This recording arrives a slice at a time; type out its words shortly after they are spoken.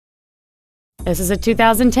This is a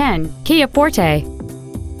 2010 Kia Forte.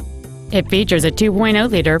 It features a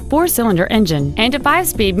 2.0-liter four-cylinder engine and a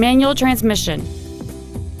 5-speed manual transmission.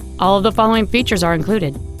 All of the following features are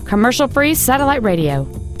included: commercial-free satellite radio,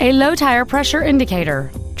 a low-tire pressure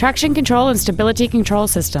indicator, traction control and stability control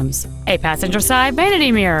systems, a passenger-side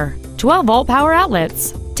vanity mirror, 12-volt power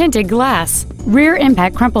outlets, tinted glass, rear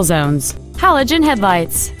impact crumple zones, halogen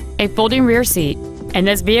headlights, a folding rear seat, and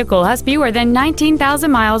this vehicle has fewer than 19,000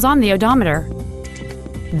 miles on the odometer.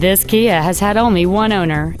 This Kia has had only one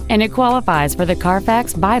owner, and it qualifies for the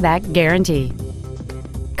Carfax buyback guarantee.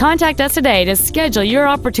 Contact us today to schedule your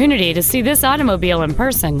opportunity to see this automobile in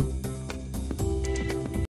person.